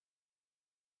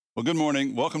Well, good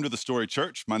morning. Welcome to the Story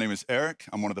Church. My name is Eric.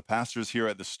 I'm one of the pastors here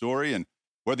at the Story. And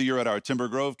whether you're at our Timber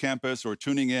Grove campus or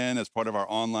tuning in as part of our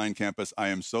online campus, I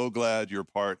am so glad you're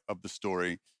part of the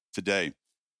Story today.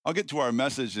 I'll get to our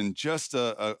message in just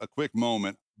a quick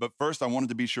moment. But first, I wanted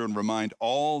to be sure and remind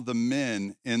all the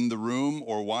men in the room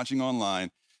or watching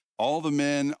online, all the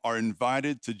men are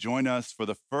invited to join us for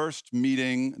the first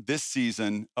meeting this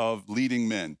season of Leading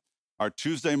Men, our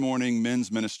Tuesday morning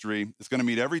men's ministry. It's going to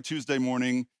meet every Tuesday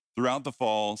morning throughout the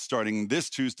fall, starting this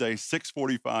Tuesday,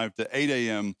 6:45 to 8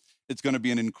 a.m. It's going to be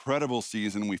an incredible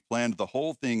season. We've planned the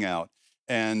whole thing out.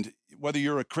 And whether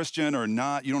you're a Christian or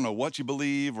not, you don't know what you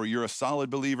believe, or you're a solid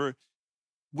believer,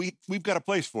 we've got a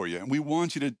place for you. And we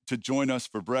want you to join us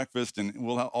for breakfast. And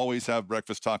we'll always have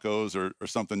breakfast tacos or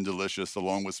something delicious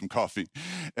along with some coffee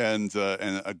and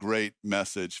a great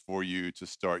message for you to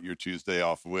start your Tuesday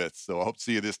off with. So I hope to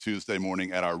see you this Tuesday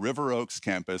morning at our River Oaks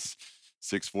campus,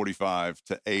 6:45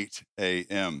 to 8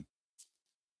 a.m.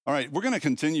 All right, we're going to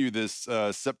continue this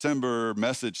September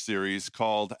message series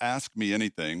called Ask Me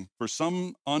Anything. For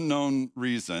some unknown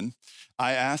reason,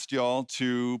 I asked y'all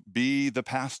to be the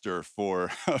pastor for,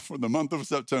 for the month of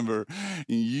September.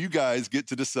 You guys get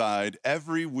to decide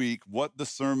every week what the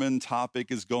sermon topic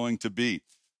is going to be.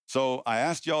 So I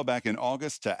asked y'all back in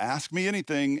August to ask me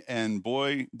anything, and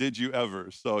boy, did you ever.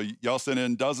 So y'all sent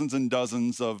in dozens and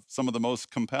dozens of some of the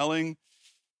most compelling,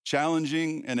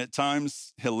 challenging, and at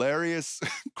times hilarious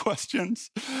questions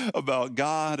about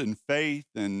God and faith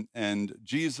and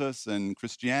Jesus and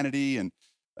Christianity, and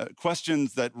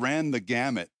questions that ran the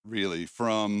gamut, really,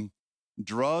 from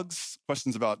drugs,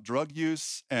 questions about drug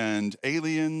use and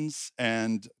aliens,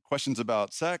 and questions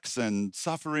about sex and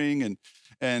suffering,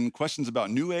 and questions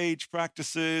about New Age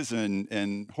practices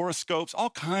and horoscopes, all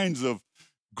kinds of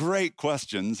great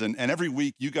questions. And every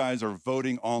week, you guys are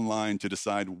voting online to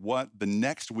decide what the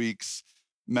next week's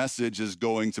message is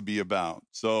going to be about.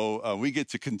 So we get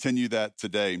to continue that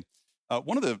today.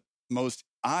 One of the most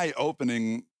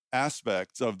eye-opening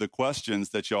aspects of the questions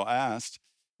that y'all asked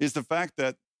is the fact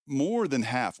that more than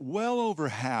half, well over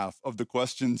half of the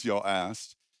questions y'all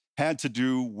asked had to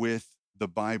do with the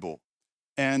Bible.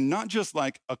 And not just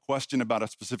like a question about a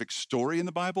specific story in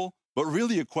the Bible, but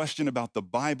really a question about the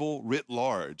Bible writ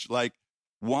large. Like,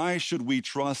 why should we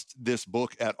trust this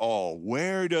book at all?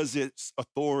 Where does its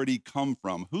authority come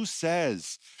from? Who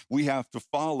says we have to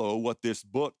follow what this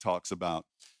book talks about?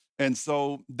 And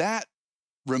so that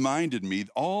reminded me,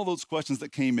 all those questions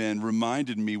that came in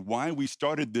reminded me why we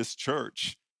started this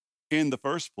church in the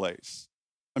first place.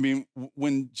 I mean,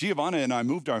 when Giovanna and I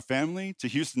moved our family to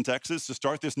Houston, Texas to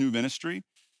start this new ministry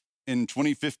in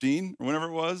 2015 or whenever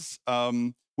it was,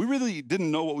 we really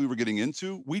didn't know what we were getting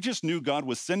into. We just knew God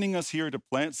was sending us here to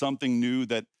plant something new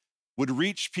that would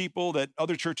reach people that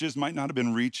other churches might not have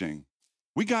been reaching.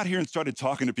 We got here and started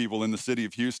talking to people in the city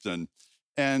of Houston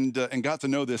and got to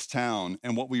know this town.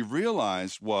 And what we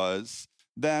realized was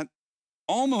that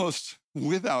almost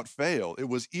without fail, it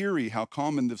was eerie how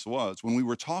common this was. When we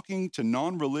were talking to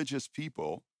non-religious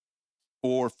people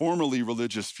or formerly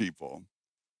religious people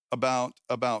about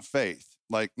faith,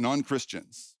 like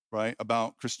non-Christians, right,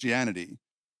 about Christianity,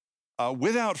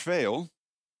 without fail,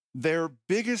 their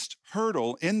biggest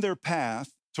hurdle in their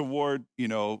path toward,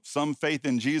 some faith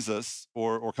in Jesus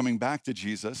or coming back to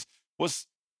Jesus was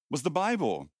the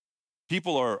Bible.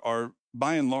 People are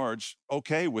by and large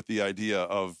okay with the idea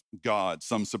of God,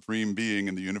 some supreme being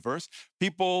in the universe.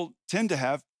 People tend to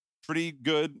have pretty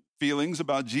good feelings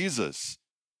about Jesus.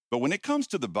 But when it comes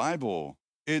to the Bible,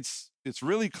 it's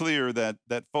really clear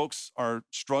that folks are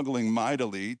struggling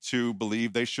mightily to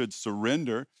believe they should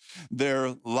surrender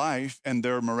their life and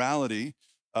their morality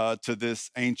to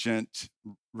this ancient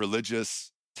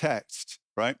religious text,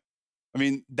 right? I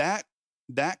mean, that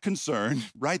concern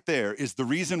right there is the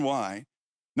reason why,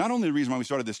 not only the reason why we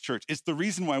started this church, it's the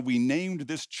reason why we named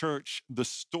this church The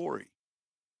Story.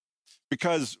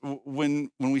 Because when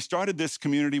we started this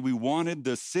community, we wanted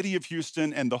the city of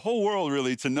Houston and the whole world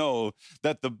really to know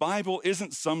that the Bible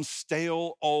isn't some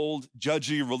stale, old,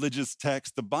 judgy religious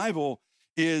text. The Bible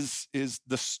is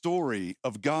the story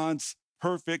of God's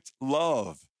perfect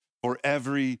love for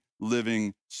every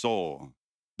living soul.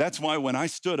 That's why when I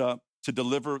stood up to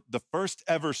deliver the first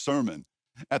ever sermon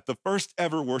at the first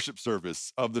ever worship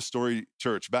service of the Story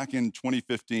Church back in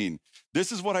 2015. This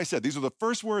is what I said. These are the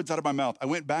first words out of my mouth. I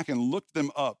went back and looked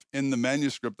them up in the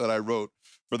manuscript that I wrote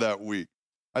for that week.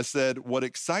 I said, what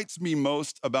excites me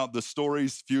most about the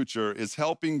Story's future is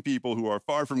helping people who are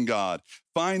far from God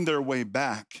find their way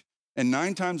back. And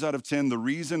 9 times out of 10, the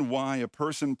reason why a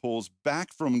person pulls back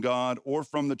from God or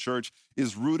from the church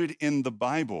is rooted in the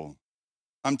Bible.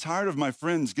 I'm tired of my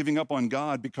friends giving up on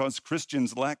God because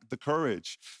Christians lack the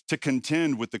courage to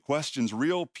contend with the questions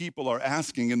real people are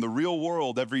asking in the real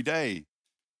world every day.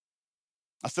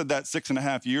 I said that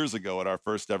 6.5 years ago at our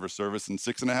first ever service, and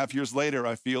 6.5 years later,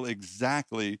 I feel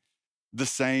exactly the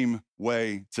same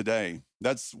way today.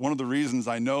 That's one of the reasons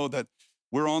I know that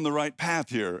we're on the right path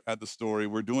here at The Story.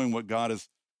 We're doing what God has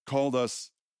called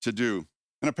us to do.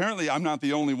 And apparently, I'm not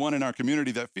the only one in our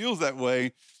community that feels that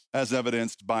way, as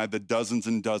evidenced by the dozens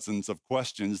and dozens of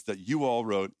questions that you all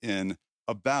wrote in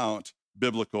about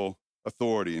biblical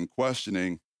authority and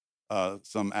questioning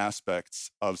some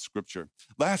aspects of Scripture.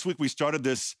 Last week, we started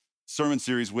this sermon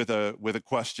series with a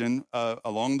question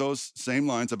along those same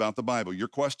lines about the Bible. Your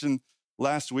question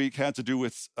last week had to do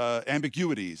with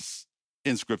ambiguities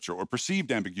in Scripture or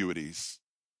perceived ambiguities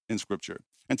in Scripture.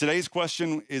 And today's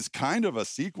question is kind of a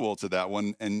sequel to that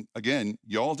one. And again,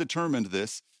 y'all determined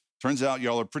this. Turns out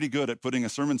y'all are pretty good at putting a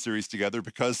sermon series together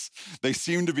because they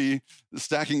seem to be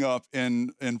stacking up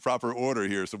in proper order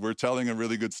here. So we're telling a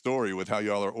really good story with how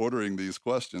y'all are ordering these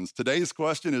questions. Today's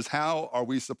question is, how are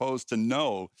we supposed to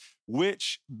know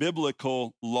which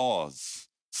biblical laws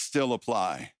still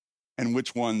apply and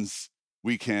which ones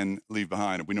we can leave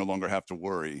behind and we no longer have to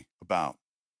worry about?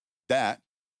 That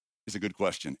is a good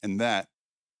question. And that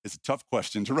is a tough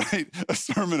question to write a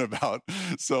sermon about.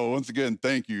 So once again,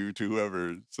 thank you to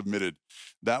whoever submitted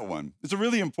that one. It's a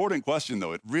really important question,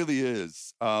 though. It really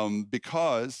is,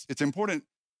 because it's important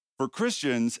for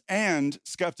Christians and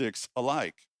skeptics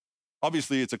alike.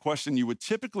 Obviously, it's a question you would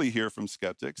typically hear from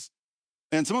skeptics.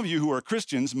 And some of you who are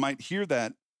Christians might hear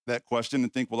that question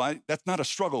and think, well, that's not a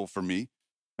struggle for me.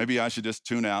 Maybe I should just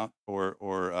tune out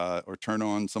or turn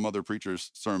on some other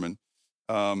preacher's sermon.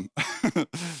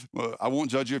 Well, I won't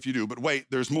judge you if you do, but wait,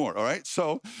 there's more, all right?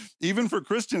 So even for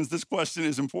Christians, this question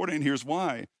is important, and here's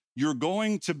why. You're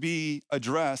going to be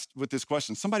addressed with this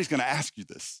question. Somebody's going to ask you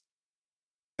this.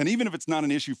 And even if it's not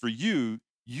an issue for you,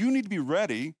 you need to be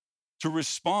ready to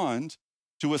respond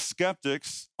to a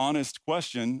skeptic's honest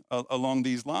question along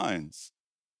these lines.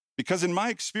 Because in my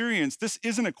experience, this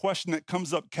isn't a question that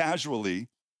comes up casually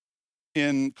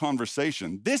in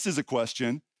conversation. This is a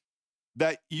question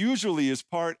that usually is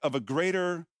part of a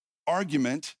greater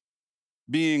argument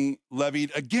being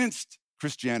levied against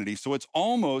Christianity. So it's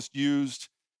almost used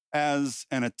as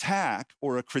an attack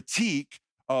or a critique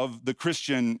of the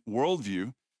Christian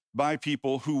worldview by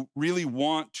people who really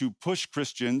want to push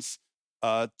Christians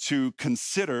to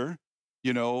consider,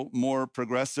 more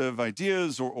progressive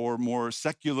ideas or more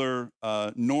secular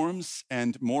norms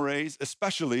and mores,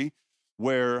 especially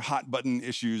where hot button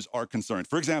issues are concerned.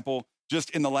 For example, just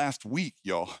in the last week,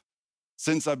 y'all,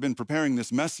 since I've been preparing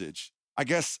this message, I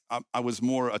guess I was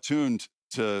more attuned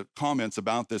to comments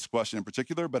about this question in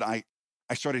particular, but I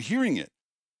started hearing it.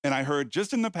 And I heard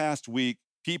just in the past week,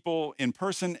 people in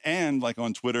person and like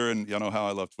on Twitter, and y'all know how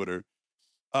I love Twitter,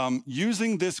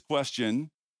 using this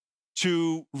question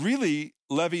to really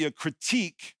levy a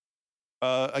critique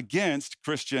against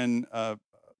Christian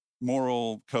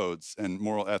moral codes and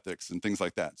moral ethics and things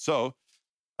like that. So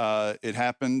it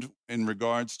happened in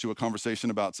regards to a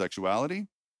conversation about sexuality,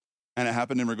 and it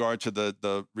happened in regard to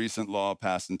the recent law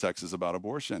passed in Texas about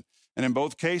abortion. And in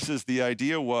both cases, the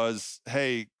idea was,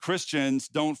 hey, Christians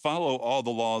don't follow all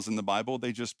the laws in the Bible.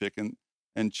 They just pick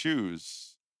and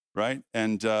choose, right?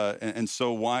 And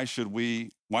so why should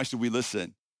we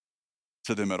listen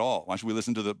to them at all? Why should we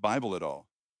listen to the Bible at all?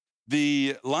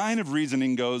 The line of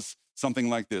reasoning goes something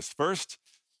like this. First,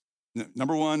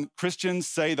 number one, Christians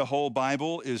say the whole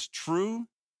Bible is true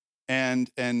and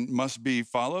must be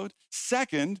followed.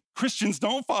 Second, Christians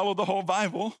don't follow the whole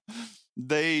Bible.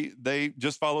 They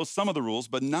just follow some of the rules,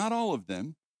 but not all of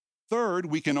them. Third,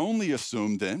 we can only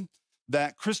assume then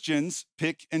that Christians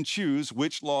pick and choose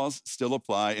which laws still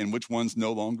apply and which ones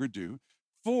no longer do.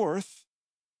 Fourth,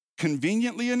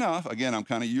 conveniently enough, again, I'm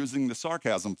kind of using the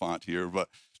sarcasm font here, but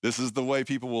this is the way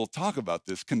people will talk about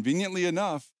this. Conveniently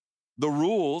enough, the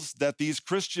rules that these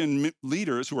Christian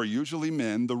leaders, who are usually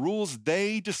men, the rules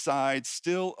they decide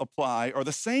still apply are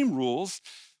the same rules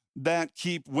that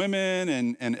keep women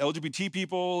and LGBT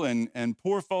people and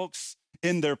poor folks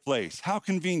in their place. How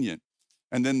convenient.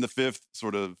 And then the fifth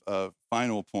sort of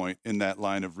final point in that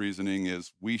line of reasoning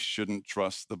is we shouldn't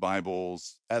trust the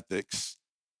Bible's ethics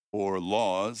or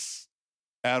laws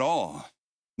at all.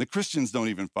 The Christians don't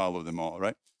even follow them all,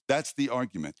 right? That's the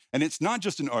argument. And it's not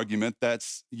just an argument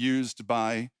that's used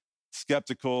by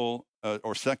skeptical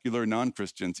or secular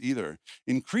non-Christians either.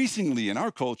 Increasingly in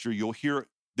our culture, you'll hear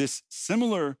this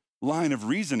similar line of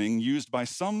reasoning used by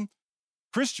some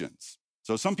Christians.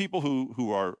 So some people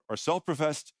who are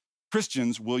self-professed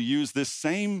Christians will use this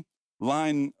same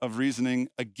line of reasoning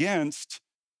against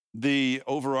the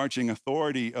overarching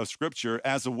authority of Scripture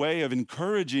as a way of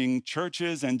encouraging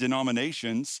churches and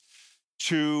denominations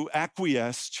to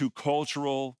acquiesce to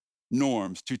cultural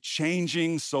norms, to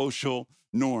changing social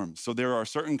norms. So there are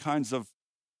certain kinds of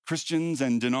Christians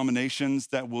and denominations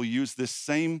that will use this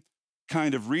same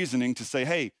kind of reasoning to say,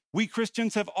 hey, we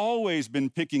Christians have always been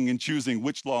picking and choosing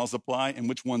which laws apply and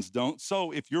which ones don't.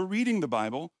 So if you're reading the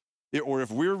Bible, or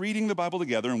if we're reading the Bible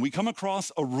together and we come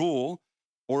across a rule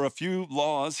or a few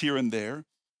laws here and there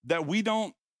that we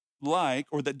don't like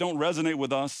or that don't resonate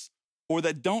with us or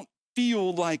that don't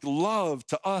feel like love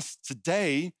to us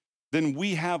today, then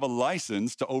we have a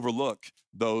license to overlook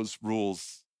those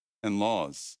rules and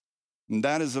laws. And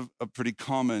that is a pretty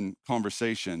common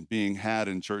conversation being had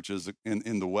in churches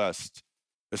in the West,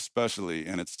 especially,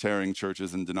 and it's tearing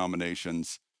churches and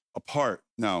denominations apart.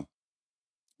 Now,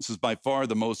 this is by far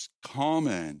the most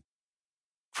common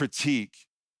critique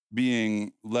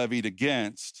being levied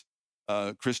against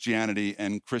Christianity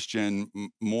and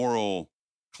Christian moral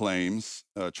claims,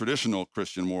 traditional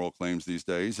Christian moral claims these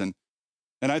days. And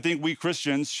I think we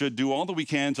Christians should do all that we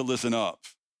can to listen up.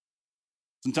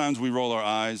 Sometimes we roll our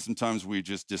eyes. Sometimes we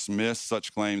just dismiss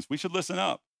such claims. We should listen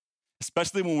up,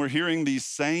 especially when we're hearing these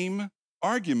same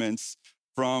arguments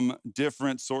from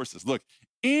different sources. Look,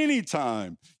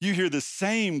 anytime you hear the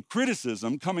same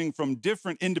criticism coming from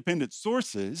different independent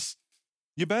sources,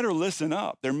 you better listen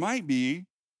up. There might be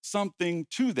something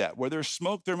to that. Where there's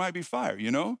smoke, there might be fire, you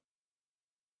know?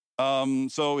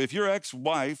 So if your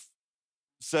ex-wife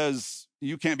says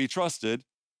you can't be trusted,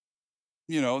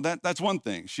 you know, that's one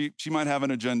thing. She might have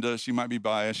an agenda. She might be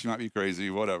biased. She might be crazy,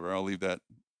 whatever. I'll leave that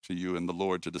to you and the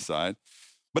Lord to decide.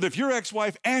 But if your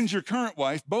ex-wife and your current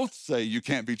wife both say you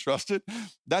can't be trusted,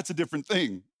 that's a different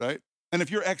thing, right? And if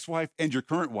your ex-wife and your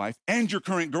current wife and your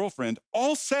current girlfriend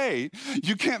all say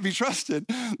you can't be trusted,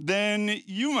 then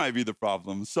you might be the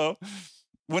problem. So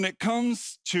when it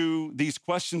comes to these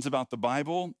questions about the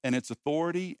Bible and its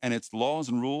authority and its laws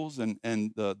and rules and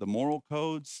the moral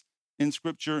codes in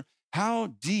Scripture, how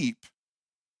deep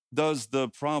does the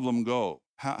problem go?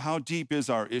 How deep is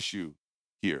our issue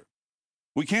here?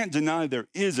 We can't deny there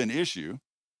is an issue.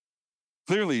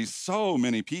 Clearly, so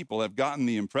many people have gotten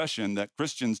the impression that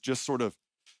Christians just sort of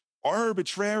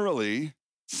arbitrarily,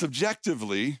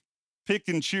 subjectively pick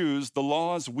and choose the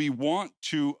laws we want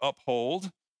to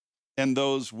uphold and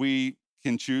those we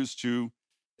can choose to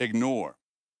ignore.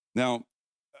 Now,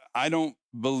 I don't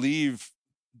believe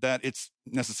that it's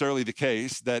necessarily the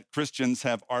case that Christians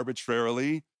have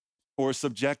arbitrarily or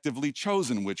subjectively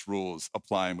chosen which rules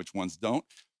apply and which ones don't.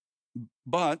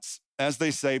 But as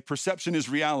they say, perception is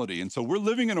reality. And so we're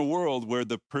living in a world where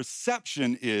the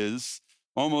perception is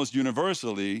almost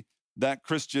universally that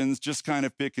Christians just kind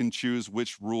of pick and choose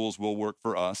which rules will work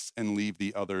for us and leave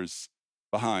the others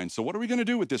behind. So what are we going to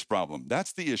do with this problem?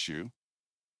 That's the issue.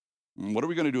 And what are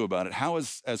we going to do about it? How,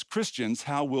 as Christians,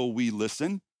 how will we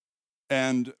listen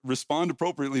and respond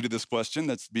appropriately to this question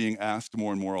that's being asked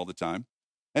more and more all the time?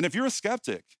 And if you're a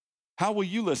skeptic, how will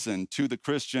you listen to the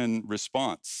Christian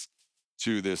response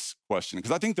to this question?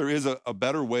 Because I think there is a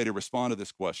better way to respond to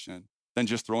this question than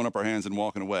just throwing up our hands and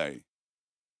walking away.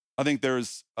 I think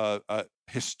there's a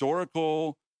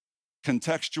historical,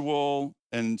 contextual,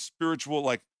 and spiritual,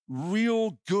 like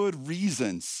real good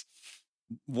reasons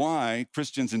why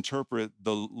Christians interpret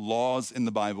the laws in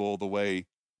the Bible the way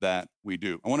that we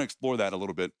do. I want to explore that a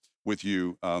little bit with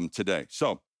you today.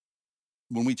 So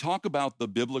when we talk about the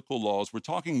biblical laws, we're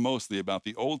talking mostly about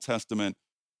the Old Testament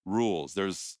rules.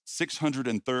 There's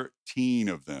 613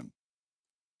 of them,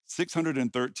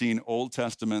 613 Old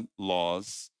Testament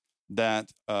laws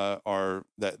that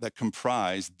that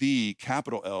comprise the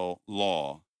capital L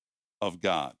law of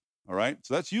God. All right,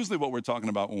 so that's usually what we're talking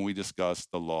about when we discuss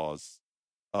the laws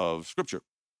of Scripture.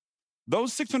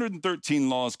 Those 613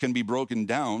 laws can be broken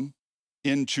down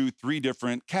into three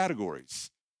different categories.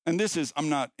 And this is, I'm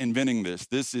not inventing this.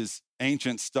 This is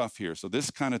ancient stuff here. So this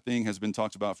kind of thing has been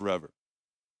talked about forever.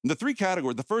 And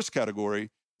the first category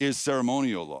is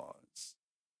ceremonial laws.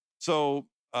 So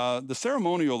the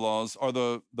ceremonial laws are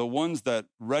the ones that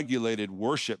regulated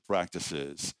worship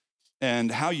practices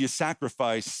and how you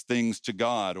sacrifice things to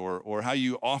God or how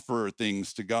you offer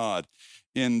things to God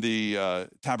in the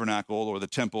tabernacle or the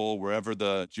temple, wherever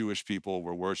the Jewish people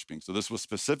were worshiping. So this was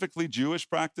specifically Jewish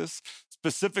practice,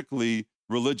 specifically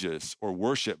religious or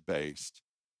worship-based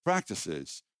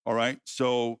practices. All right,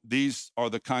 so these are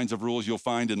the kinds of rules you'll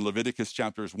find in Leviticus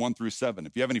chapters 1 through 7.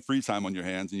 If you have any free time on your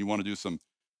hands and you want to do some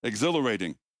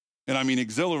exhilarating, and I mean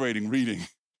exhilarating reading,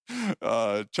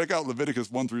 Check out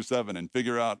Leviticus 1 through 7 and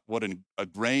figure out what a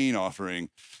grain offering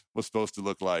was supposed to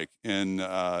look like in,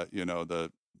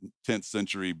 the 10th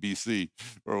century BC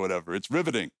or whatever. It's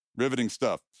riveting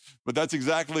stuff. But that's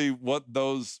exactly what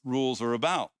those rules are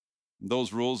about.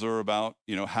 Those rules are about,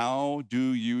 how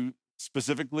do you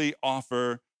specifically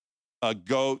offer a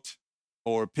goat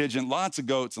or pigeon, lots of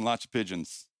goats and lots of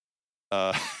pigeons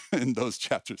uh, in those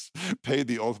chapters, paid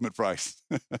the ultimate price.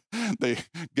 They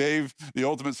gave the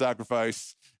ultimate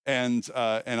sacrifice, and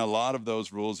a lot of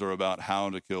those rules are about how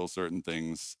to kill certain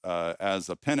things as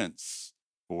a penance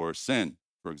for sin,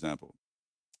 for example.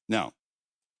 Now,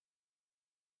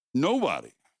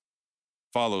 nobody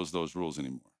follows those rules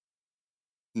anymore.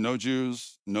 No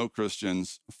Jews, no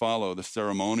Christians follow the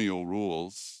ceremonial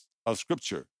rules of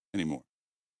Scripture anymore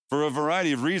for a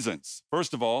variety of reasons.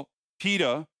 First of all,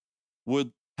 PETA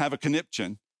would have a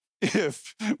conniption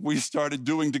if we started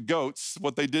doing to goats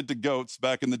what they did to goats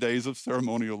back in the days of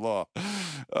ceremonial law.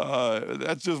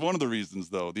 That's just one of the reasons,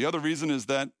 though. The other reason is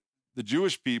that the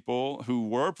Jewish people who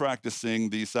were practicing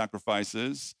these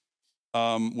sacrifices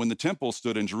when the temple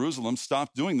stood in Jerusalem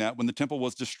stopped doing that when the temple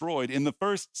was destroyed in the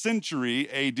 1st century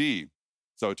AD.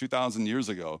 So 2,000 years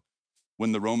ago,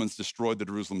 when the Romans destroyed the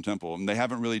Jerusalem temple, and they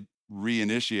haven't really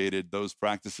reinitiated those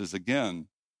practices again.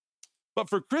 But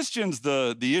for Christians,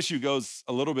 the issue goes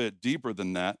a little bit deeper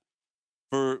than that.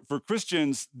 For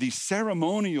Christians, the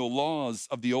ceremonial laws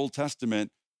of the Old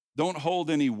Testament don't hold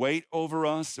any weight over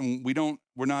us, and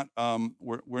we're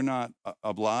not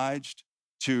obliged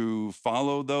to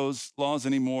follow those laws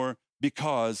anymore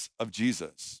because of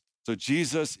Jesus. So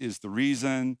Jesus is the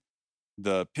reason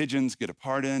the pigeons get a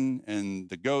pardon and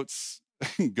the goats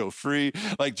go free.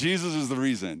 Like, Jesus is the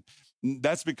reason.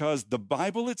 That's because the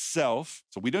Bible itself,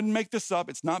 so we didn't make this up,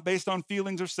 it's not based on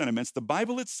feelings or sentiments. The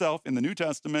Bible itself in the New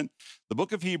Testament, the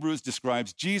book of Hebrews,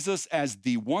 describes Jesus as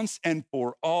the once and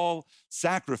for all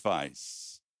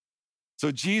sacrifice. So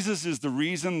Jesus is the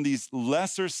reason these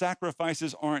lesser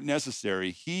sacrifices aren't necessary.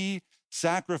 He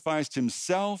sacrificed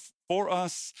himself for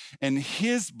us, and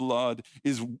his blood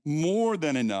is more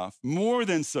than enough, more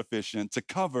than sufficient to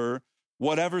cover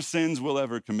whatever sins we'll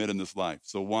ever commit in this life.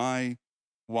 So why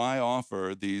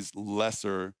offer these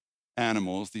lesser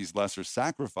animals, these lesser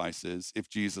sacrifices, if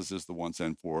Jesus is the once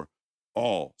and for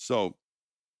all? So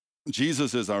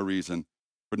Jesus is our reason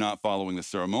for not following the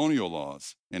ceremonial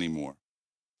laws anymore.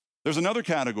 There's another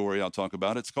category I'll talk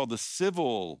about. It's called the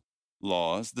civil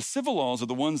laws. The civil laws are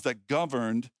the ones that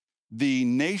governed the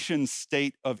nation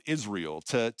state of Israel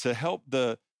to help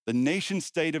the nation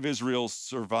state of Israel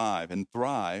survive and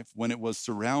thrive when it was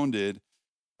surrounded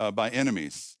by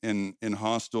enemies in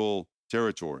hostile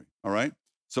territory, all right?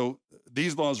 So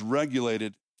these laws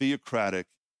regulated theocratic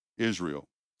Israel.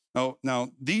 Now,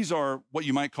 these are what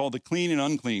you might call the clean and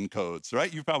unclean codes,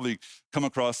 right? You've probably come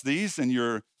across these in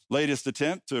your latest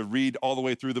attempt to read all the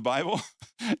way through the Bible.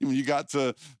 When you got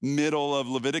to middle of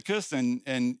Leviticus and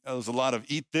there was a lot of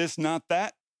eat this, not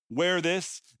that, wear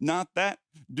this, not that,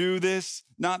 do this,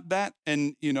 not that.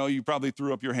 And, you probably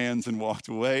threw up your hands and walked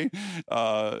away.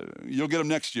 You'll get them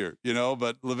next year,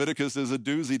 but Leviticus is a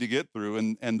doozy to get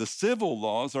through. And the civil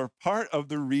laws are part of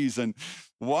the reason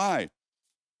why.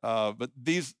 But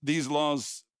these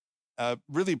laws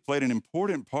really played an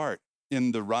important part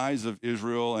in the rise of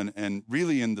Israel and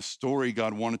really in the story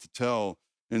God wanted to tell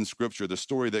in Scripture, the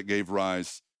story that gave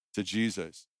rise to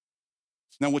Jesus.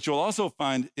 Now, what you'll also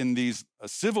find in these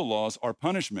civil laws are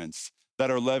punishments that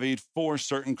are levied for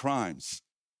certain crimes.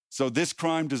 So this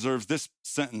crime deserves this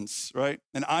sentence, right?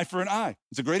 An eye for an eye.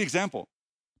 It's a great example.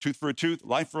 Tooth for a tooth,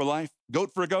 life for a life,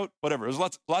 goat for a goat, whatever. There's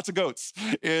lots of goats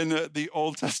in the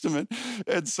Old Testament.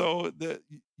 And so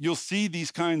you'll see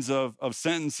these kinds of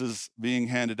sentences being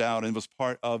handed out, and it was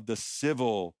part of the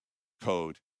civil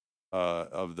code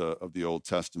of the Old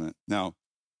Testament. Now,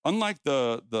 unlike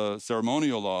the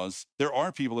ceremonial laws, there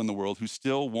are people in the world who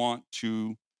still want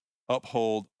to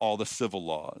uphold all the civil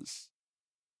laws.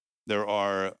 There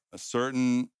are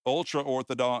certain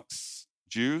ultra-Orthodox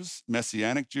Jews,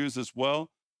 Messianic Jews as well,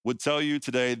 would tell you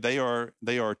today they are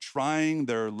trying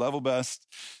their level best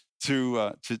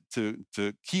to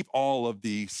keep all of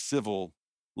the civil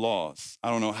laws.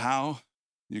 I don't know how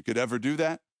you could ever do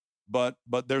that, but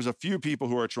there's a few people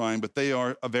who are trying, but they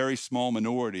are a very small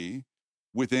minority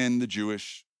within the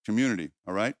Jewish community,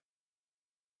 all right?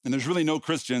 And there's really no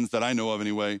Christians that I know of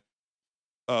anyway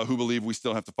who believe we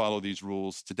still have to follow these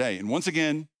rules today. And once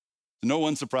again, to no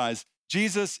one's surprise,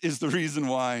 Jesus is the reason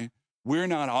why we're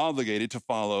not obligated to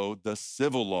follow the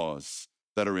civil laws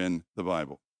that are in the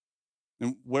Bible.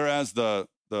 And whereas the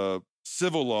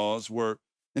civil laws were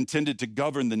intended to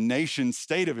govern the nation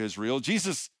state of Israel,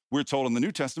 Jesus we're told in the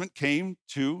New Testament, came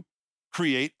to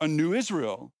create a new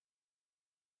Israel.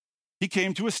 He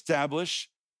came to establish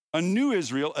a new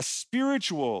Israel, a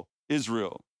spiritual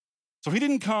Israel. So he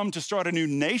didn't come to start a new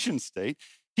nation state.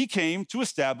 He came to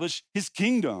establish his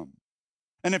kingdom.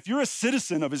 And if you're a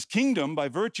citizen of his kingdom by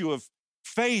virtue of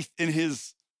faith in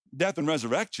his death and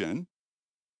resurrection,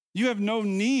 you have no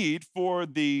need for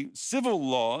the civil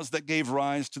laws that gave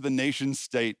rise to the nation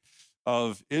state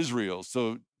of Israel.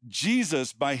 So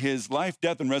Jesus, by his life,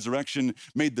 death, and resurrection,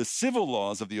 made the civil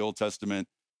laws of the Old Testament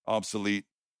obsolete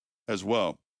as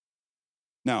well.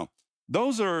 Now,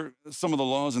 those are some of the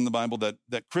laws in the Bible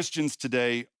that Christians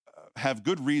today have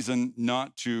good reason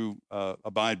not to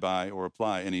abide by or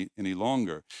apply any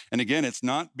longer. And again, it's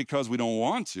not because we don't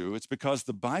want to, it's because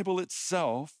the Bible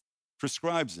itself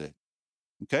prescribes it.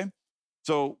 Okay?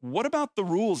 So what about the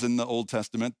rules in the Old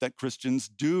Testament that Christians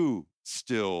do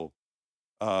still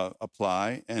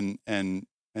apply and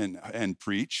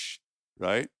preach,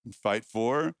 right? And fight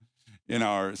for in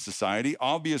our society?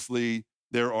 Obviously,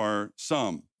 there are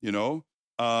some,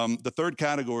 the third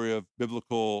category of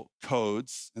biblical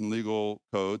codes and legal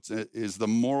codes is the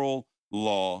moral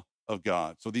law of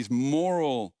God. So these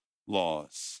moral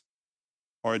laws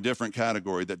are a different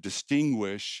category that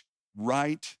distinguish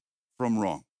right from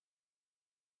wrong.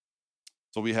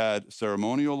 So we had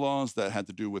ceremonial laws that had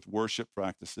to do with worship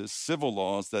practices, civil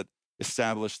laws that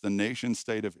established the nation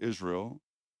state of Israel,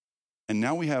 and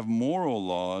now we have moral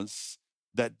laws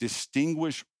that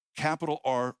distinguish capital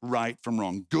R, right from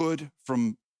wrong, good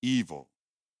from evil.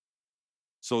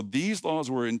 So these laws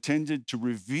were intended to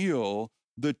reveal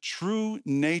the true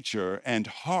nature and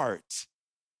heart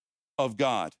of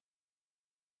God.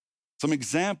 Some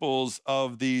examples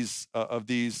of these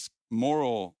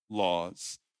moral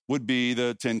laws would be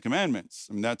the Ten Commandments.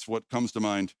 I mean, that's what comes to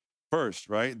mind first,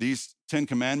 right? These 10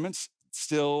 Commandments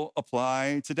still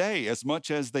apply today as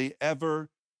much as they ever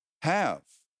have,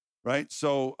 right?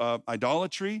 So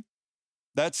idolatry,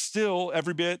 that's still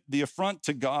every bit the affront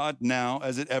to God now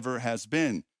as it ever has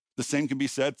been. The same can be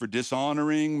said for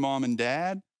dishonoring mom and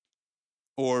dad,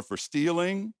 or for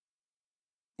stealing,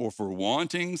 or for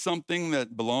wanting something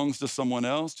that belongs to someone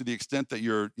else to the extent that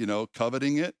you're,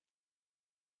 coveting it,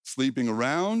 sleeping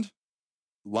around,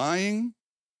 lying,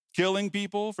 killing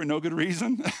people for no good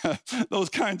reason. Those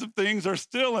kinds of things are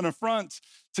still an affront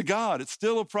to God. It's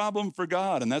still a problem for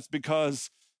God. And that's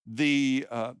because the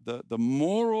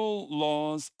moral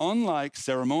laws, unlike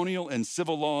ceremonial and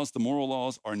civil laws, the moral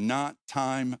laws are not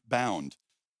time bound.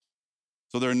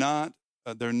 So they're not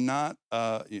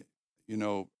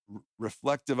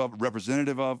reflective of,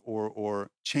 representative of, or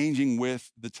changing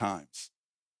with the times.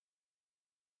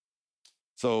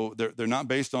 So they're not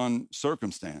based on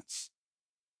circumstance.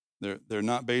 They're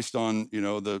not based on,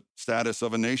 the status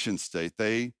of a nation state.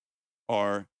 They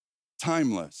are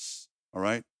timeless, all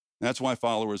right? And that's why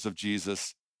followers of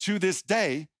Jesus to this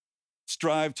day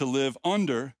strive to live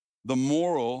under the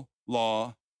moral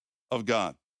law of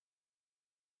God.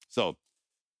 So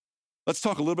let's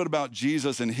talk a little bit about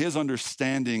Jesus and his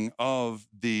understanding of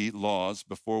the laws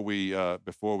before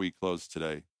we close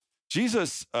today.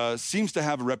 Jesus seems to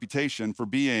have a reputation for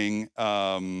being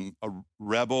a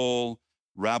rebel,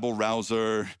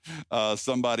 rabble-rouser,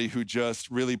 somebody who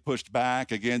just really pushed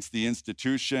back against the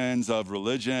institutions of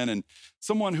religion, and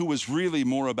someone who was really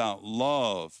more about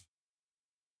love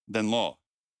than law,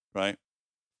 right?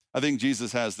 I think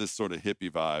Jesus has this sort of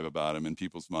hippie vibe about him in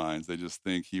people's minds. They just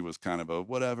think he was kind of a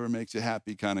whatever makes you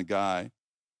happy kind of guy.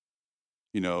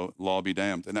 Law be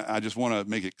damned. And I just want to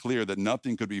make it clear that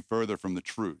nothing could be further from the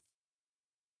truth.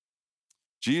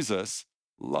 Jesus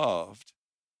loved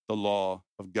the law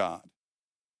of God.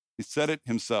 He said it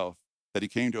himself, that he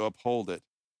came to uphold it,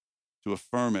 to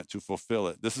affirm it, to fulfill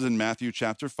it. This is in Matthew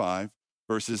chapter 5,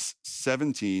 verses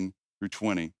 17 through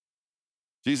 20.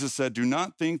 Jesus said, "Do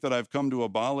not think that I've come to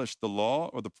abolish the law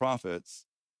or the prophets.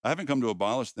 I haven't come to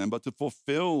abolish them, but to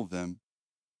fulfill them.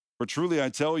 For truly I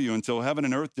tell you, until heaven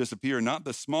and earth disappear, not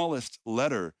the smallest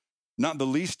letter, not the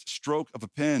least stroke of a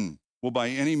pen will by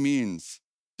any means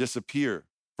disappear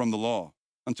from the law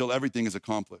until everything is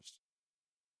accomplished.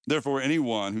 Therefore,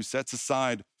 anyone who sets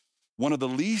aside one of the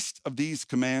least of these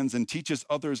commands and teaches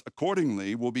others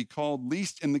accordingly will be called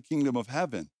least in the kingdom of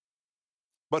heaven.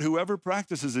 But whoever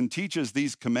practices and teaches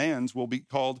these commands will be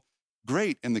called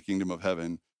great in the kingdom of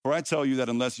heaven. For I tell you that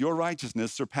unless your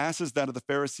righteousness surpasses that of the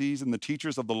Pharisees and the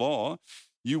teachers of the law,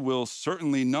 you will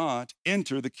certainly not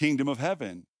enter the kingdom of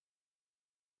heaven."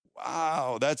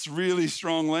 Wow, that's really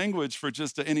strong language for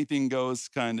just a anything goes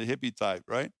kind of hippie type,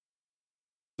 right?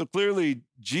 So clearly,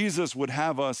 Jesus would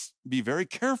have us be very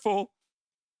careful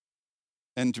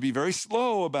and to be very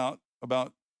slow about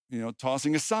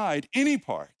tossing aside any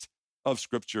part of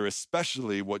Scripture,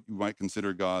 especially what you might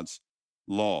consider God's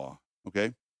law,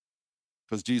 okay?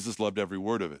 Because Jesus loved every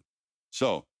word of it.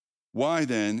 So why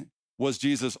then was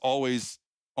Jesus always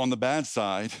on the bad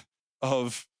side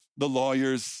of the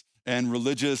lawyers and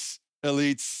religious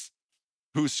elites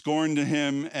who scorned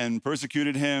him and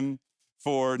persecuted him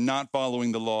for not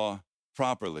following the law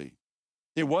properly?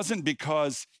 It wasn't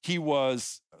because he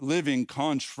was living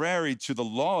contrary to the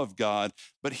law of God,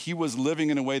 but he was living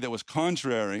in a way that was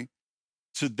contrary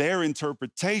to their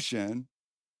interpretation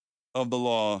of the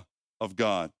law of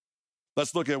God.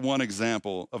 Let's look at one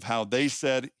example of how they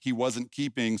said he wasn't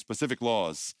keeping specific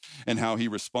laws and how he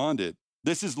responded.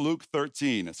 This is Luke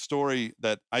 13, a story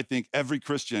that I think every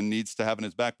Christian needs to have in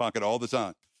his back pocket all the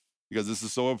time because this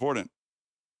is so important.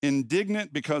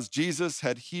 Indignant because Jesus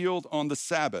had healed on the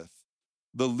Sabbath,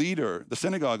 the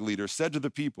synagogue leader, said to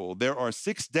the people, "There are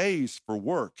 6 days for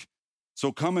work,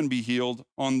 so come and be healed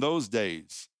on those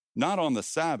days, not on the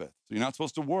Sabbath." So you're not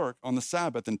supposed to work on the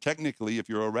Sabbath. And technically, if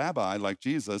you're a rabbi like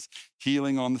Jesus,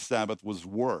 healing on the Sabbath was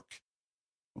work.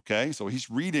 Okay, so he's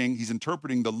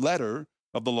interpreting the letter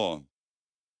of the law.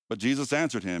 But Jesus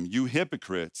answered him, "You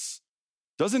hypocrites,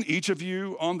 doesn't each of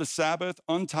you on the Sabbath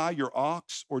untie your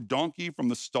ox or donkey from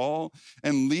the stall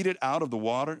and lead it out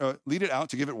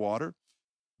to give it water?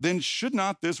 Then should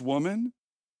not this woman,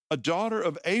 a daughter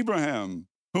of Abraham,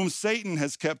 whom Satan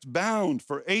has kept bound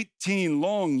for 18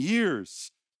 long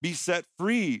years, be set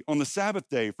free on the Sabbath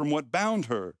day from what bound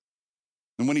her?"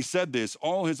 And when he said this,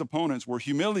 all his opponents were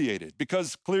humiliated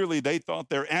because clearly they thought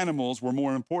their animals were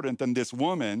more important than this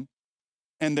woman,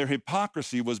 and their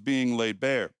hypocrisy was being laid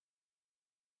bare.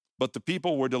 But the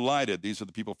people were delighted. These are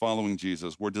the people following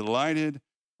Jesus, were delighted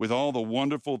with all the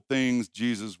wonderful things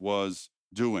Jesus was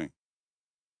doing.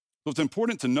 So it's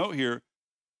important to note here,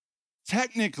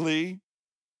 technically,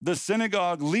 the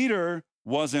synagogue leader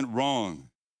wasn't wrong.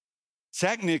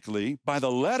 Technically, by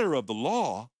the letter of the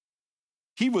law,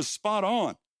 he was spot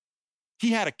on.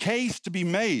 He had a case to be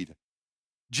made.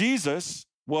 Jesus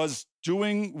was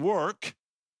doing work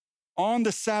on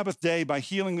the Sabbath day by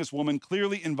healing this woman,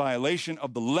 clearly in violation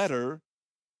of the letter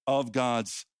of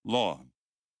God's law.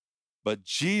 But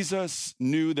Jesus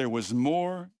knew there was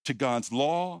more to God's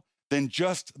law than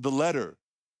just the letter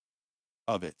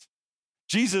of it.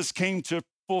 Jesus came to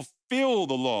fulfill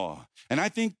the law. And I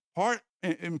think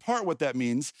in part what that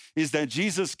means is that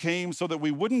Jesus came so that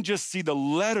we wouldn't just see the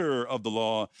letter of the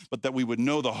law, but that we would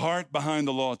know the heart behind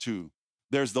the law too.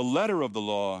 There's the letter of the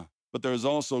law, but there's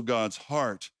also God's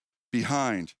heart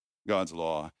behind God's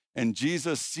law. And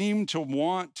Jesus seemed to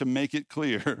want to make it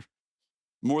clear,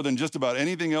 more than just about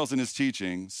anything else in his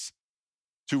teachings,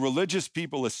 to religious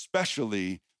people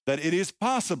especially, that it is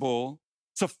possible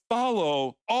to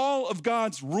follow all of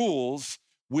God's rules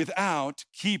without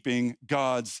keeping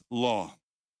God's law.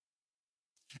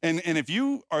 And if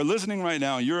you are listening right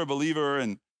now, you're a believer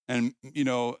and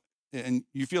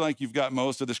you feel like you've got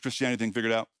most of this Christianity thing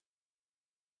figured out,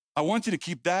 I want you to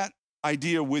keep that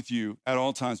idea with you at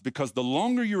all times, because the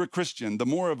longer you're a Christian, the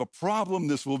more of a problem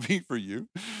this will be for you.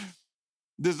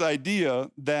 This idea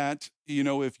that,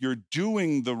 if you're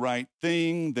doing the right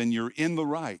thing, then you're in the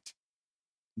right.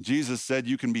 Jesus said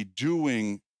you can be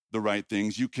doing the right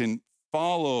things. You can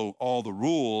follow all the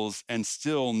rules and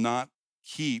still not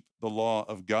keep the law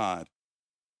of God.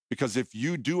 Because if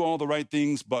you do all the right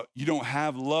things, but you don't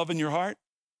have love in your heart,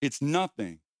 it's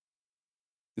nothing.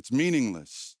 It's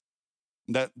meaningless.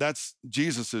 That's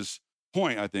Jesus's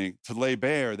point, I think, to lay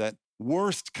bare that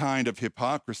worst kind of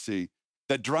hypocrisy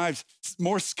that drives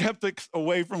more skeptics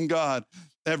away from God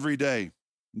every day.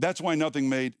 That's why nothing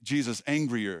made Jesus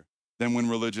angrier than when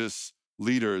religious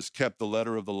leaders kept the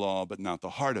letter of the law, but not the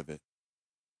heart of it.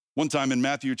 One time in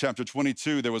Matthew chapter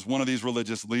 22, there was one of these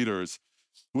religious leaders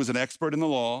who was an expert in the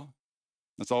law.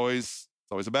 It's always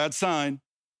a bad sign.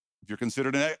 If you're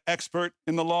considered an expert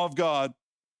in the law of God,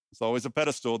 it's always a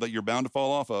pedestal that you're bound to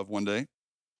fall off of one day.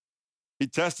 He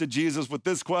tested Jesus with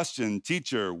this question: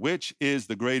 "Teacher, which is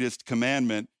the greatest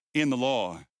commandment in the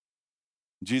law?"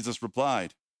 Jesus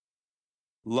replied,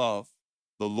 "Love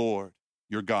the Lord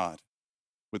your God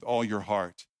with all your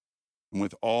heart and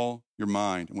with all your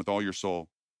mind and with all your soul.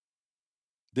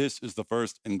 This is the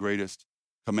first and greatest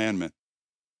commandment.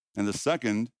 And the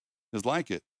second is like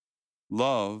it: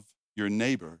 love your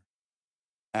neighbor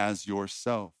as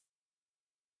yourself.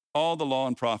 All the law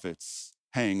and prophets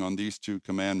hang on these two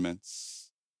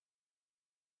commandments."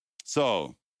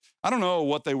 So, I don't know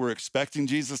what they were expecting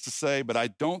Jesus to say, but I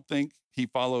don't think he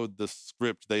followed the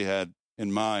script they had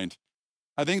in mind.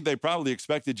 I think they probably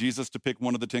expected Jesus to pick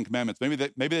one of the 10 commandments. Maybe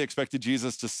they expected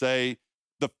Jesus to say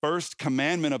the first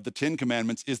commandment of the 10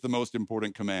 commandments is the most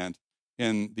important command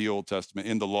in the Old Testament,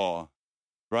 in the law,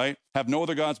 right? Have no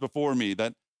other gods before me,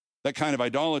 that kind of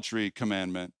idolatry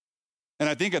commandment. And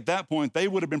I think at that point, they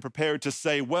would have been prepared to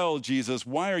say, well, Jesus,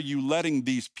 why are you letting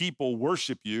these people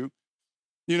worship you?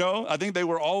 You know, I think they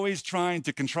were always trying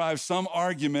to contrive some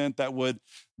argument that would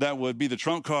be the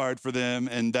trump card for them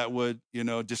and that would,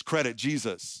 discredit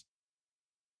Jesus.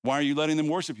 Why are you letting them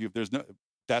worship you?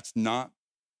 That's not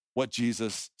what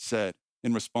Jesus said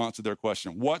in response to their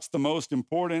question. What's the most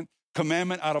important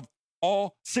commandment out of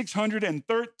all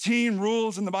 613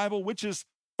 rules in the Bible? Which is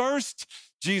first?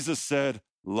 Jesus said,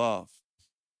 love.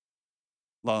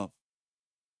 Love.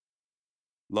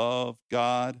 Love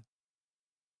God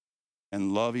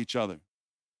and love each other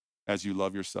as you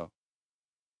love yourself.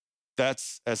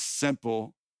 That's as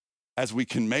simple as we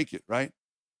can make it, right?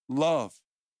 Love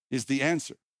is the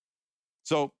answer.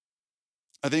 So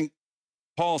I think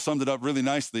Paul summed it up really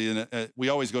nicely. And we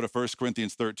always go to 1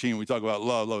 Corinthians 13. We talk about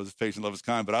love. Love is patient, love is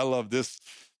kind. But I love this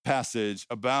passage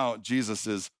about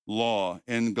Jesus's law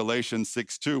in Galatians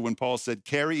 6:2, when Paul said,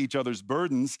 carry each other's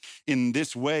burdens. In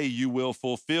this way, you will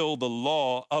fulfill the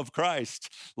law of Christ.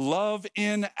 Love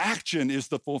in action is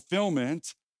the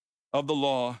fulfillment of the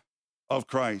law of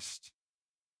Christ.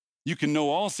 You can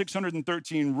know all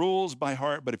 613 rules by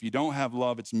heart, but if you don't have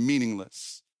love, it's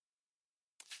meaningless.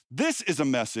 This is a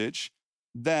message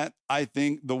that I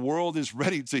think the world is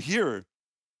ready to hear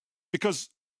because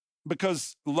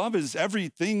love is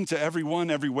everything to everyone,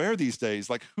 everywhere these days.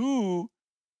 Like, who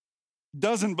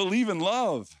doesn't believe in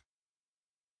love?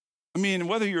 I mean,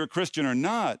 whether you're a Christian or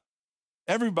not,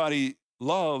 everybody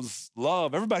loves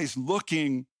love. Everybody's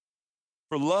looking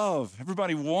for love.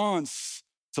 Everybody wants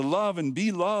to love and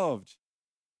be loved.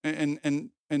 And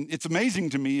it's amazing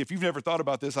to me, if you've never thought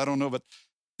about this, I don't know, but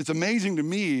it's amazing to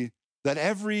me that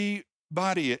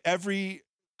everybody, every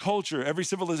culture, every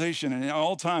civilization, and in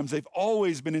all times, they've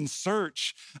always been in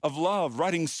search of love,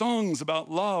 writing songs about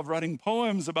love, writing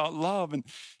poems about love.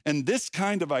 And this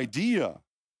kind of idea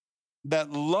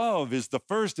that love is the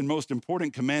first and most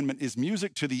important commandment is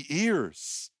music to the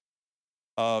ears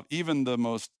of even the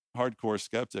most hardcore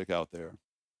skeptic out there.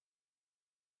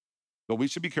 But we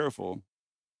should be careful.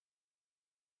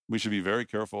 We should be very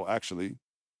careful, actually,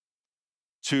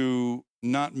 to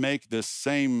not make this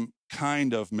same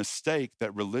kind of mistake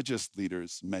that religious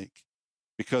leaders make.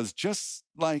 Because just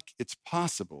like it's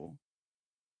possible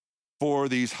for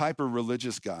these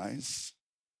hyper-religious guys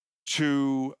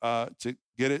to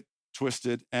get it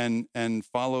twisted and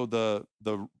follow the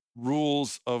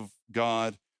rules of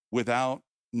God without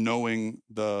knowing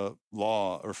the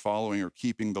law or following or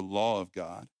keeping the law of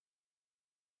God,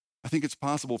 I think it's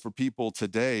possible for people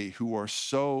today who are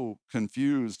so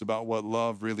confused about what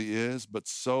love really is, but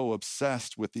so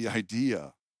obsessed with the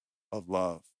idea of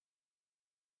love.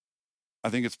 I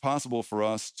think it's possible for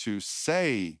us to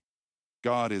say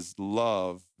God is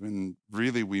love, and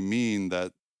really we mean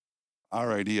that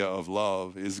our idea of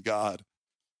love is God.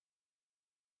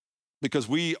 Because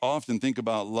we often think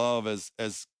about love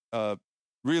as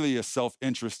really a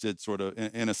self-interested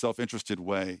in a self-interested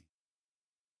way.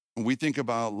 We think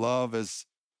about love as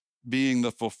being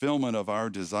the fulfillment of our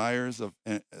desires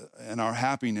and our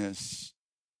happiness.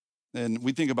 And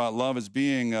we think about love as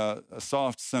being a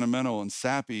soft, sentimental, and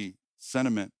sappy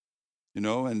sentiment,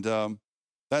 and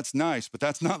that's nice, but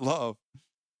that's not love.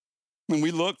 When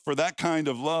we look for that kind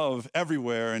of love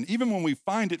everywhere, and even when we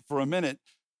find it for a minute,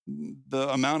 the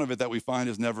amount of it that we find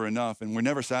is never enough, and we're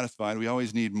never satisfied. We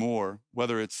always need more,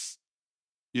 whether it's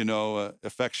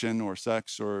affection or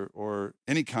sex or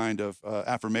any kind of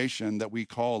affirmation that we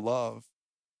call love.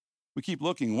 We keep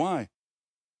looking. Why?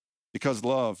 Because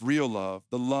love, real love,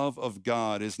 the love of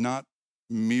God is not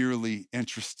merely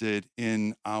interested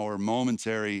in our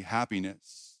momentary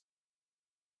happiness.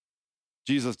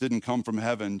 Jesus didn't come from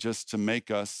heaven just to make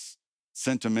us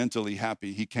sentimentally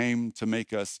happy. He came to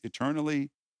make us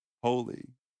eternally holy.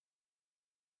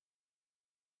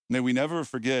 May we never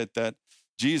forget that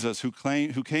Jesus, who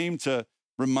came to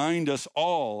remind us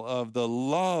all of the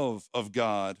love of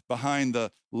God behind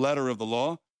the letter of the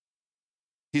law,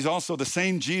 he's also the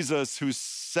same Jesus who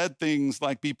said things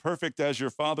like, be perfect as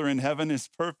your Father in heaven is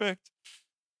perfect.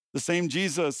 The same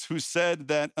Jesus who said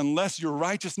that unless your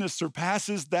righteousness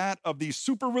surpasses that of these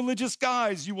super religious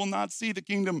guys, you will not see the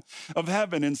kingdom of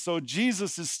heaven. And so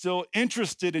Jesus is still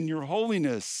interested in your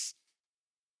holiness.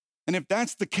 And if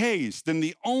that's the case, then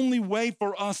the only way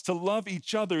for us to love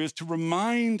each other is to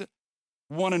remind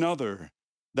one another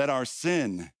that our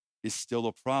sin is still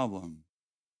a problem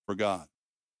for God,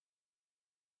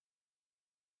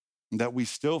 and that we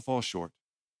still fall short.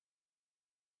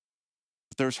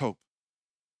 But there's hope.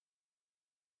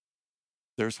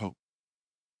 there's hope.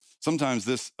 Sometimes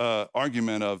this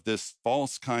argument of this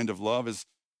false kind of love is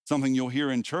something you'll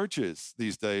hear in churches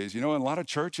these days. In a lot of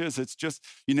churches, it's just,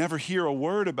 you never hear a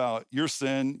word about your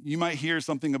sin. You might hear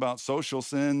something about social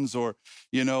sins or,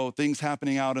 things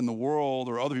happening out in the world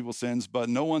or other people's sins, but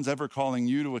no one's ever calling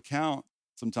you to account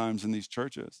sometimes in these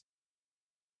churches.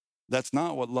 That's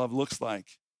not what love looks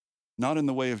like, not in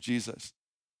the way of Jesus.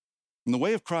 In the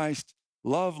way of Christ,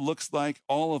 love looks like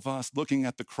all of us looking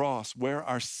at the cross where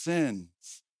our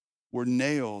sins were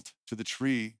nailed to the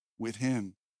tree with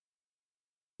him.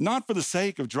 Not for the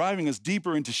sake of driving us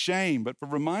deeper into shame, but for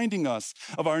reminding us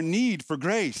of our need for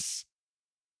grace.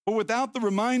 For without the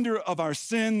reminder of our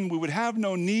sin, we would have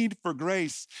no need for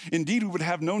grace. Indeed, we would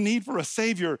have no need for a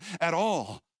Savior at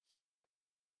all.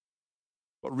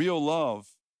 But real love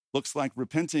looks like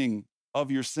repenting of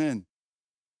your sin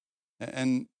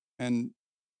and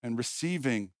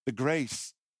receiving the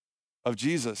grace of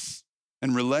Jesus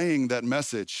and relaying that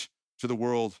message to the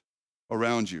world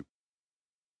around you.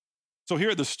 So here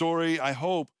at The Story, I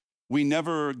hope we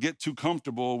never get too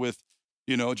comfortable with,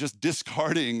 just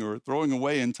discarding or throwing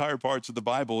away entire parts of the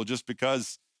Bible just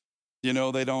because, they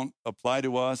don't apply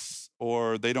to us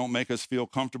or they don't make us feel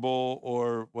comfortable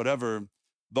or whatever.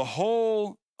 The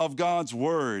whole of God's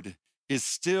word is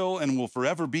still and will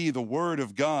forever be the word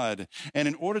of God. And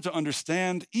in order to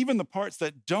understand even the parts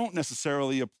that don't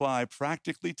necessarily apply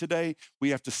practically today,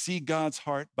 we have to see God's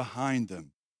heart behind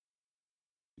them.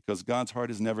 Because God's heart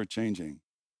is never changing.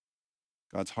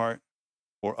 God's heart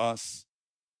for us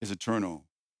is eternal.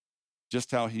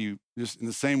 Just in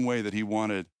the same way that he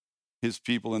wanted his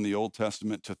people in the Old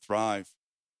Testament to thrive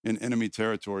in enemy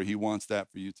territory, he wants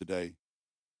that for you today.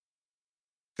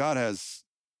 God has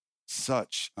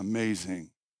such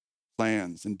amazing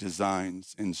plans and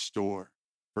designs in store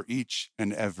for each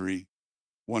and every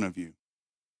one of you.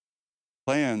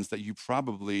 Plans that you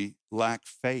probably lack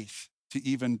faith to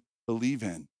even believe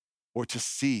in or to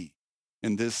see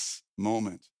in this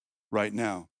moment right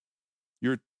now.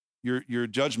 Your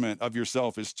judgment of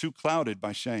yourself is too clouded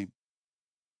by shame,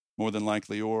 more than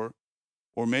likely, or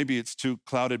maybe it's too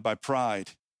clouded by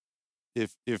pride,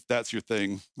 if that's your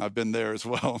thing. I've been there as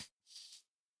well.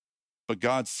 But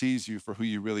God sees you for who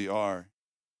you really are,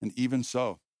 and even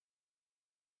so,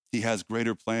 he has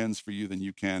greater plans for you than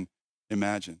you can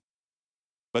imagine.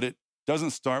 But it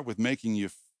doesn't start with making you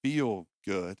feel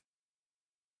good.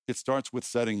 It starts with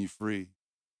setting you free.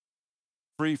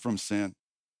 Free from sin,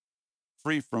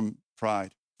 free from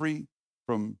pride, free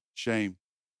from shame.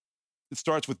 It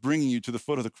starts with bringing you to the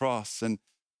foot of the cross and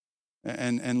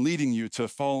leading you to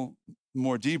fall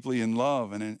more deeply in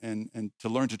love and to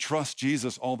learn to trust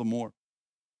Jesus all the more.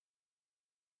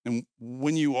 And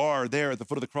when you are there at the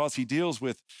foot of the cross, he deals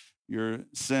with your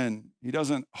sin. He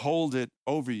doesn't hold it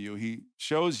over you. He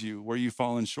shows you where you've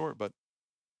fallen short, but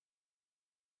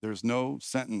there's no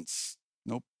sentence,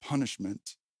 no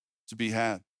punishment to be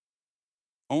had,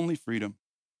 only freedom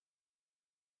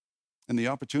and the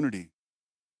opportunity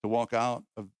to walk out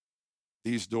of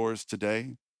these doors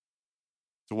today,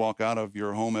 to walk out of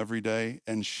your home every day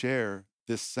and share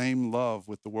this same love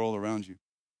with the world around you.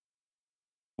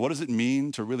 What does it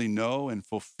mean to really know and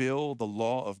fulfill the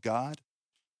law of God?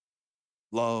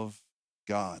 Love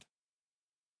God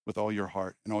with all your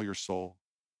heart and all your soul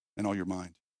and all your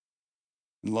mind.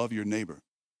 And love your neighbor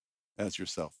as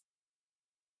yourself.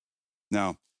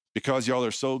 Now, because y'all are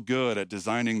so good at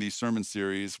designing these sermon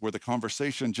series where the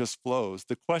conversation just flows,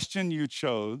 the question you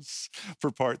chose for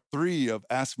part 3 of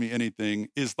Ask Me Anything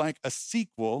is like a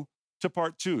sequel to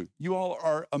part 2. You all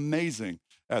are amazing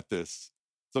at this.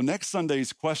 So next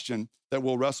Sunday's question that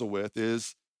we'll wrestle with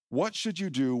is, what should you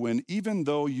do when even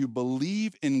though you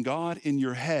believe in God in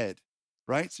your head,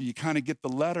 right? So you kind of get the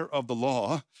letter of the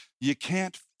law, you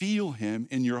can't feel him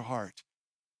in your heart.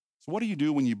 So what do you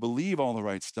do when you believe all the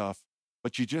right stuff,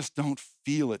 but you just don't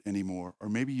feel it anymore, or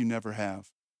maybe you never have?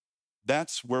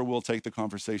 That's where we'll take the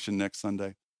conversation next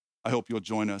Sunday. I hope you'll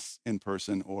join us in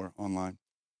person or online.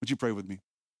 Would you pray with me?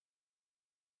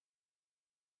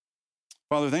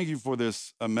 Father, thank you for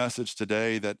this message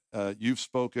today that you've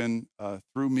spoken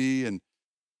through me, and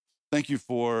thank you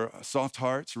for soft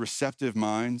hearts, receptive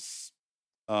minds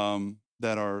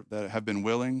that have been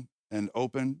willing and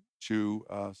open to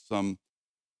some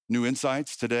new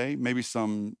insights today, maybe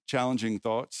some challenging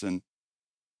thoughts. And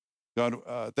God,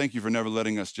 thank you for never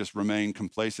letting us just remain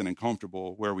complacent and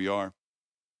comfortable where we are.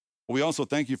 But we also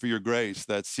thank you for your grace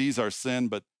that sees our sin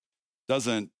but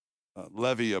doesn't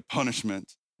levy a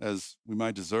punishment as we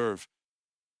might deserve.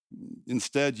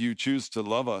 Instead, you choose to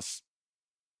love us.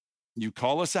 You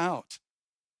call us out,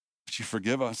 but you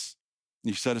forgive us.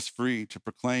 You set us free to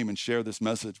proclaim and share this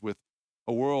message with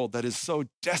a world that is so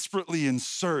desperately in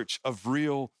search of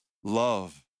real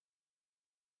love.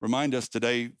 Remind us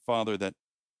today, Father, that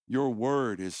your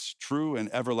word is true and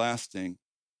everlasting.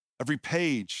 Every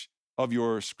page of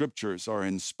your scriptures are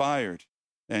inspired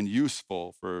and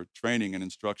useful for training and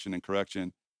instruction and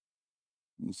correction.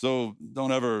 And so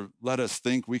don't ever let us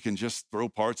think we can just throw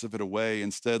parts of it away.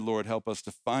 Instead, Lord, help us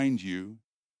to find you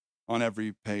on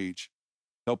every page.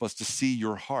 Help us to see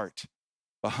your heart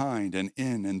behind and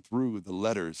in and through the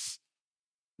letters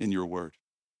in your word.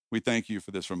 We thank you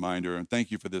for this reminder and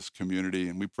thank you for this community.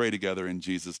 And we pray together in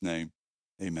Jesus' name.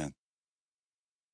 Amen.